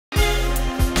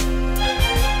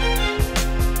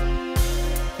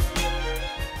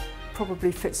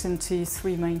probably fits into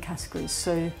three main categories.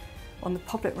 So on the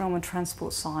public realm and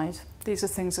transport side, these are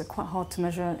things that are quite hard to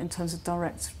measure in terms of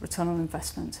direct return on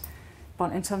investment.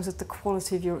 But in terms of the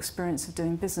quality of your experience of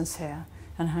doing business here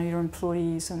and how your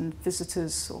employees and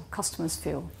visitors or customers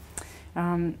feel,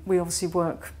 we obviously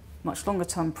work much longer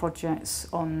term projects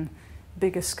on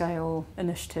bigger scale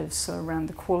initiatives, so around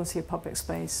the quality of public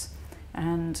space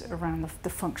and around the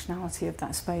functionality of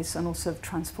that space and also of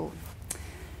transport.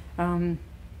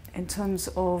 In terms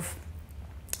of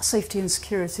safety and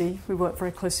security, we work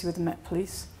very closely with the Met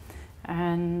Police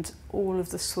and all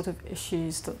of the sort of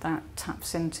issues that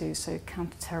taps into, so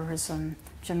counter-terrorism,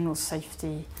 general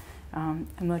safety,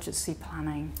 emergency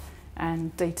planning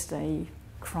and day-to-day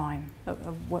crime,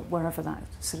 wherever that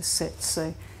sort of sits.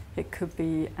 So it could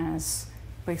be as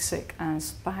basic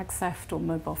as bag theft or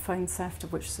mobile phone theft,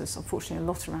 of which there's unfortunately a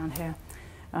lot around here,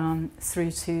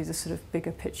 through to the sort of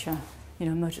bigger picture,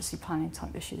 emergency planning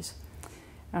type issues.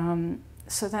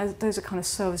 So those are kind of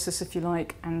services, if you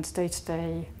like, and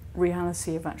day-to-day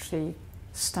reality of actually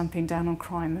stamping down on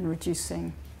crime and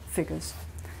reducing figures.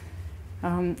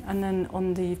 And then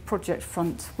on the project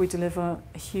front, we deliver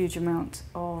a huge amount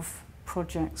of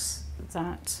projects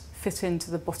that fit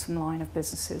into the bottom line of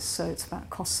businesses. So it's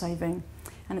about cost saving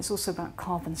and it's also about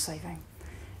carbon saving.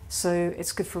 So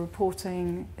it's good for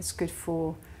reporting, it's good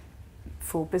for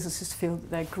businesses to feel that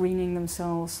they're greening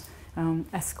themselves,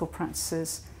 ethical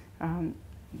practices,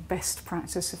 best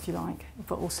practice if you like,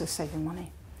 but also saving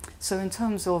money. So in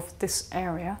terms of this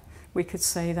area, we could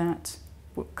say that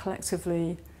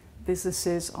collectively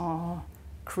businesses are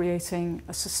creating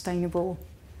a sustainable,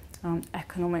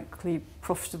 economically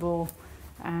profitable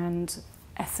and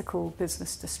ethical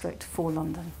business district for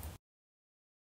London.